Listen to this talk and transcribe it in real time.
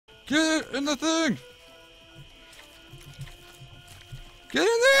Get in the thing! Get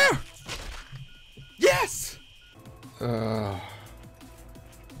in there! Yes!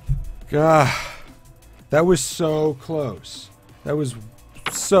 God. That was so close. That was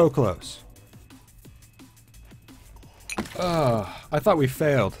so close. I thought we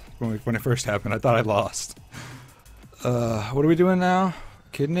failed when it first happened. I thought I lost. What are we doing now?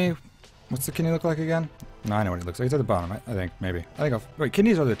 Kidney? What's the kidney look like again? No, I know what it looks like. It's at the bottom, I think, maybe. Wait,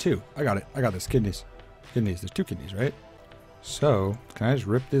 kidneys are there too. I got it. I got this. Kidneys. Kidneys. There's 2 kidneys, right? So, can I just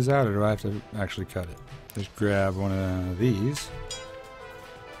rip this out, or do I have to actually cut it? Just grab one of these.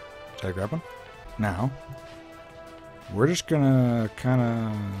 Should I grab one? Now, we're just gonna kind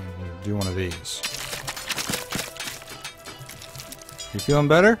of do one of these. You feeling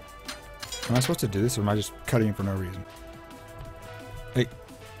better? Am I supposed to do this, or am I just cutting for no reason? Hey.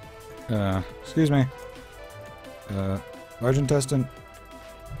 Excuse me. Large intestine.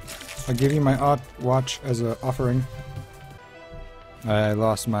 I'll give you my watch as an offering. I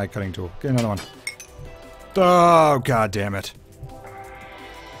lost my cutting tool. Get another one. Oh, god damn it.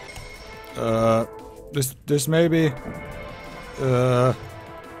 This may be... You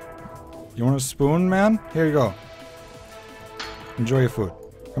want a spoon, man? Here you go. Enjoy your food.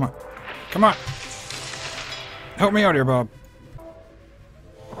 Come on. Come on! Help me out here, Bob.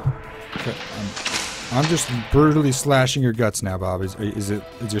 Okay, I'm just brutally slashing your guts now, Bob. Is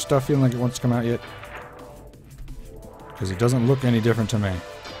your stuff feeling like it wants to come out yet? Because it doesn't look any different to me.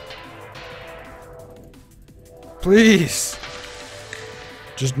 Please!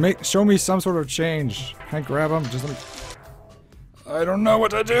 Just show me some sort of change. Can I grab him? Just let me... I don't know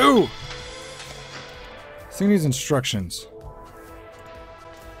what to do! This thing needs instructions.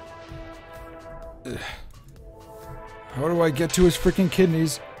 Ugh. How do I get to his freaking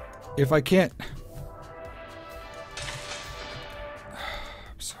kidneys if I can't?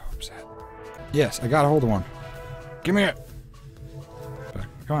 I'm so upset. Yes, I got a hold of one. Give me it!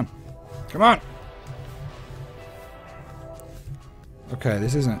 Come on. Come on! Okay,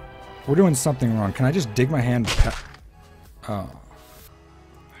 this isn't... We're doing something wrong. Can I just dig my hand... Oh.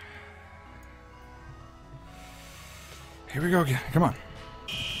 Here we go again. Come on.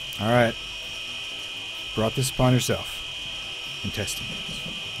 Alright. Brought this upon yourself. Intestine.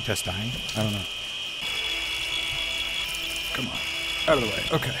 I don't know. Come on. Out of the way.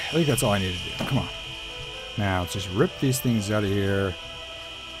 Okay, I think that's all I need to do. Come on. Now, let's just rip these things out of here.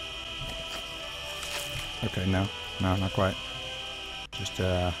 Okay, no. No, not quite. Just,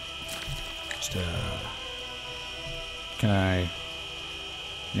 can I...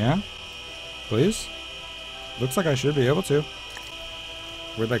 Yeah? Please? Looks like I should be able to.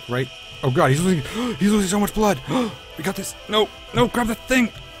 We're like right... Oh god, he's losing so much blood! We got this! No! No, grab the thing!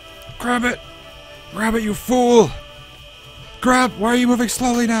 Grab it! Grab it, you fool! Grab! Why are you moving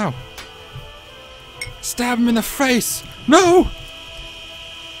slowly now? Stab him in the face! No!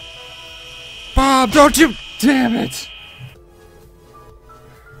 Bob, don't you... Damn it!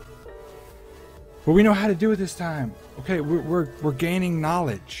 But we know how to do it this time. Okay, we're gaining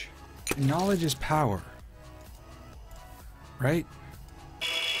knowledge. And knowledge is power. Right?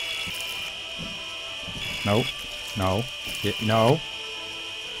 No. No. No.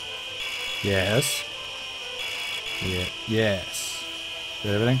 Yes. Yeah. Yes.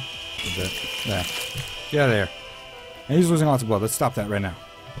 Did everything? There. Get out of there. And he's losing lots of blood. Let's stop that right now.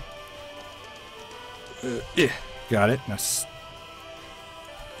 Yeah. Got it. Now,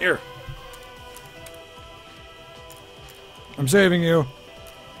 here. I'm saving you.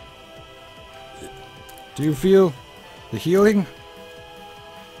 Do you feel the healing?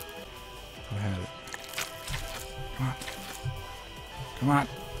 I had it. Come on. Come on.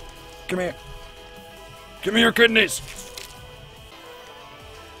 Come here. Give me your kidneys.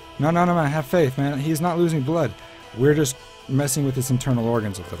 No. Have faith, man. He's not losing blood. We're just messing with his internal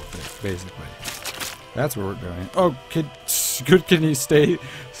organs a little bit, basically. That's what we're doing. Oh, good kidneys, stay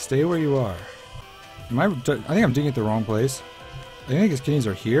where you are. I think I'm digging at the wrong place. I think his kidneys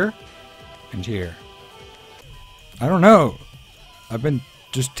are here and here. I don't know. I've been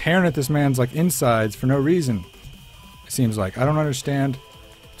just tearing at this man's like insides for no reason. It seems like. I don't understand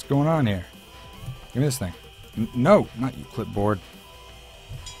what's going on here. Give me this thing. No, not you, clipboard.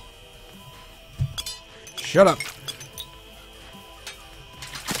 Shut up.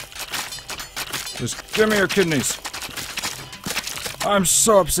 Just give me your kidneys. I'm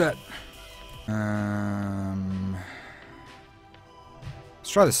so upset. Let's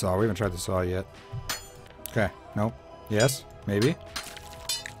try the saw. We haven't tried the saw yet. Okay. Nope. Yes. Maybe.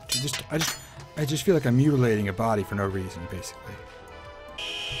 I just feel like I'm mutilating a body for no reason, basically.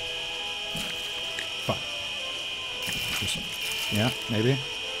 Fine. Yeah. Maybe.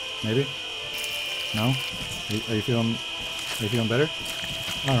 Maybe? No? Are you feeling better?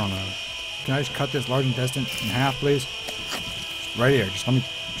 I don't know. Can I just cut this large intestine in half, please? Just right here. Just let me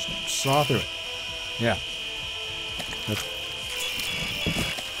saw through it. Yeah.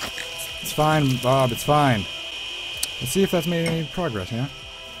 It's fine, Bob. It's fine. Let's see if that's made any progress, yeah?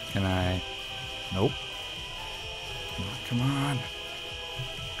 Can I... Nope. Come on.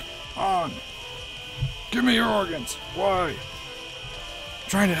 Come on. Give me your organs. Why? I'm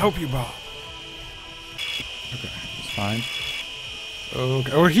trying to help you, Bob. Okay, it's fine.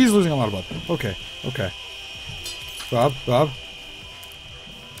 Okay. Oh, he's losing a lot of blood. Okay, okay. Bob.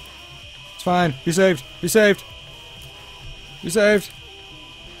 It's fine. Be saved. Be saved. Be saved.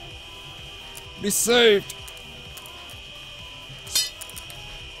 Be saved.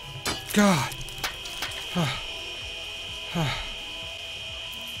 God.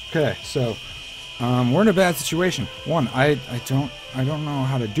 Okay, so we're in a bad situation. One, I don't know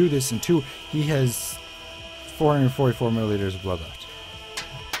how to do this, and two, he has 444 milliliters of blood left.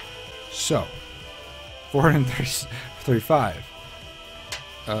 So 435.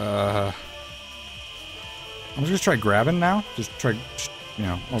 I'm just gonna try grabbing now. Just try, you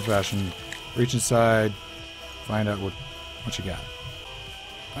know, old-fashioned. Reach inside, find out what you got.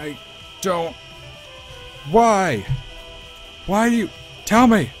 I don't. Why? Why do you tell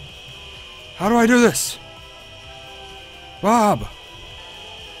me? How do I do this? Bob!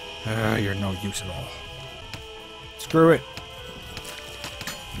 You're no use at all. Screw it.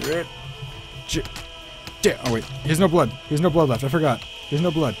 Oh wait, he has no blood. He has no blood left. I forgot. He has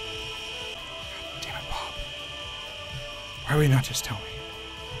no blood. God damn it, Bob. Why would you not just tell me?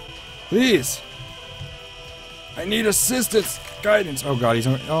 Please! I need assistance! Guidance! Oh god,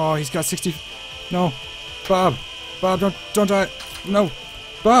 he's got 60... No! Bob! Bob, don't die! No!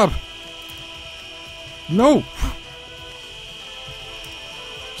 Bob! No!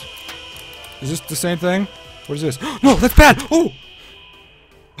 Is this the same thing? What is this? No, that's bad! Oh!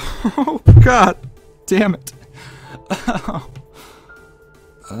 Oh god! Damn it!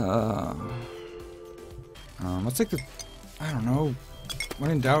 Let's take the... I don't know. When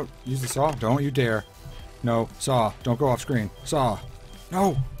in doubt, use the saw. Don't you dare. No, saw. Don't go off screen. Saw.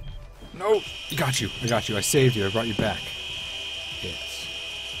 No! No! I got you. I got you. I saved you. I brought you back. Yes.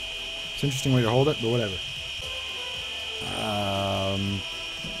 It's an interesting way to hold it, but whatever.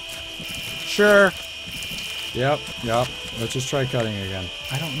 Sure. Yep. Let's just try cutting again.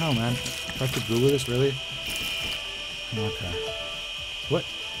 I don't know, man. Do I have to Google this, really? Okay. What?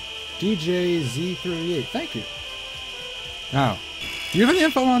 DJZ38. Thank you. Now, do you have any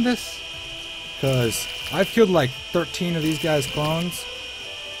info on this? Because I've killed like 13 of these guys' clones,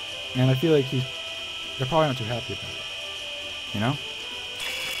 and I feel like they're probably not too happy about it. You know?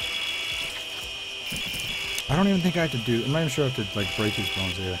 I don't even think I have to do... I'm not even sure I have to like break these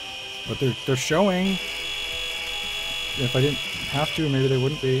bones here. But they're showing. If I didn't have to, maybe they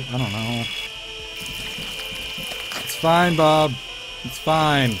wouldn't be. I don't know. It's fine, Bob. It's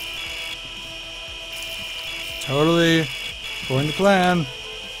fine. Totally according to plan.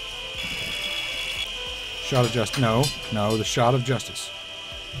 Shot of justice. No, the shot of justice.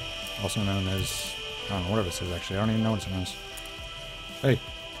 Also known as... I don't know, whatever it says actually. I don't even know what it says. Hey.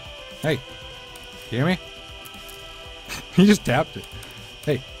 Hey. You hear me? He just tapped it.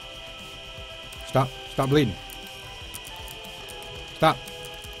 Hey. Stop. Stop bleeding. Stop.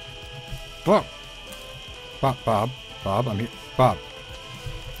 Bob. Bob, I'm here. Bob.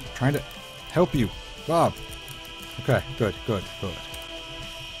 I'm trying to help you. Bob. Okay, good. Right.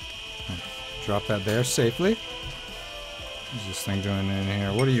 Drop that there safely. What's this thing doing in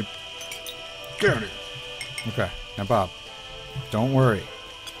here? What are you... Get out of here. Okay, now Bob. Don't worry.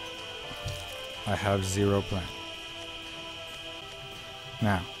 I have zero plan.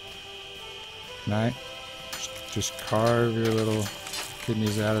 Now. Can I just carve your little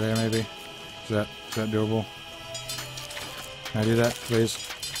kidneys out of there, maybe? Is that doable? Can I do that, please?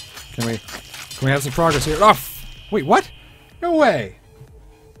 Can we have some progress here? Oh, wait, what? No way!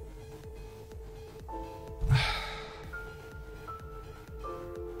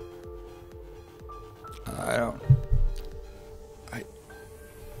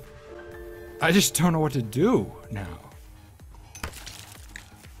 I just don't know what to do now.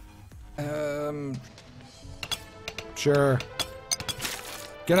 Sure.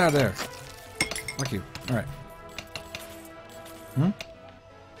 Get out of there. Fuck you. Alright.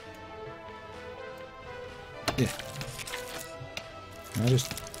 Yeah. I'm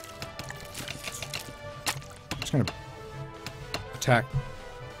just gonna attack.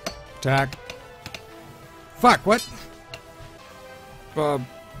 Fuck, what?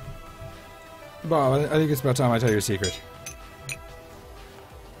 Bob, I think it's about time I tell you a secret.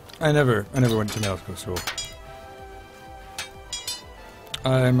 I never went to medical school.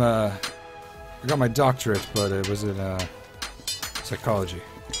 I got my doctorate, but it was in psychology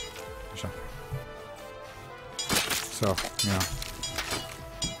or something. So, you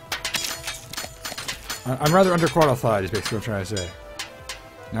know, I'm rather underqualified, is basically what I'm trying to say.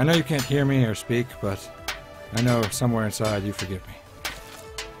 Now, I know you can't hear me or speak, but I know somewhere inside you forgive me.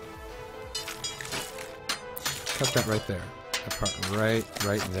 Cut that right there. That part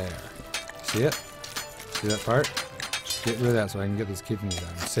right there. See it? See that part? Just get rid of that so I can get these kidneys out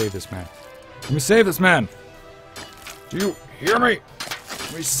and save this man. Let me save this man! Do you hear me?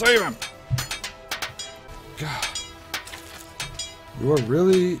 Let me save him! God. You are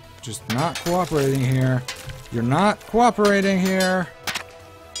really just not cooperating here. You're not cooperating here!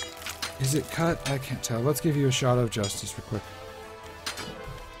 Is it cut? I can't tell. Let's give you a shot of justice real quick.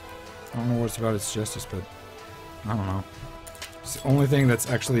 I don't know what it's about, it's justice, but I don't know. It's the only thing that's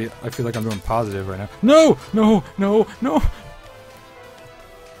actually, I feel like I'm doing positive right now. No! No! No! No!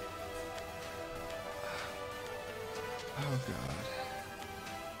 Oh,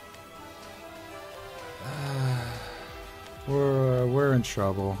 God. We're in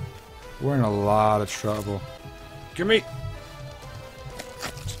trouble. We're in a lot of trouble. Give me...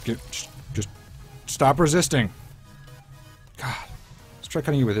 Just stop resisting. God. Let's try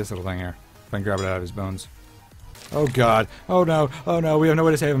cutting you with this little thing here. If I can grab it out of his bones. Oh God. Oh no. Oh no. We have no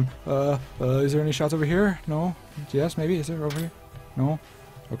way to save him. Is there any shots over here? No? Yes, maybe. Is there over here? No?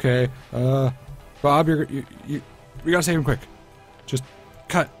 Okay. Bob, we gotta save him quick. Just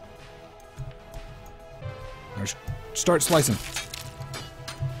cut. Now start slicing.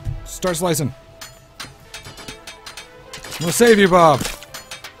 Start slicing. We'll save you, Bob.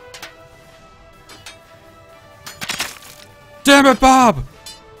 Damn it, Bob!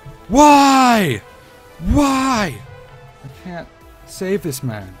 Why? Why? I can't save this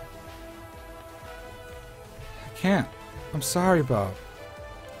man. I can't. I'm sorry, Bob.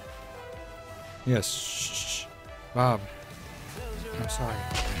 Yes, shh. Bob. I'm sorry.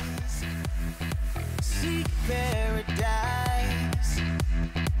 Seek paradise.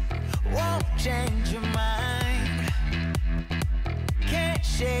 Won't change your mind. Can't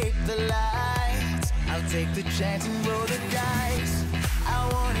shape the lights. I'll take the chance and roll the dice. I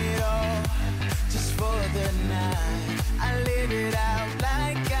want it all, just for the night. I live it out.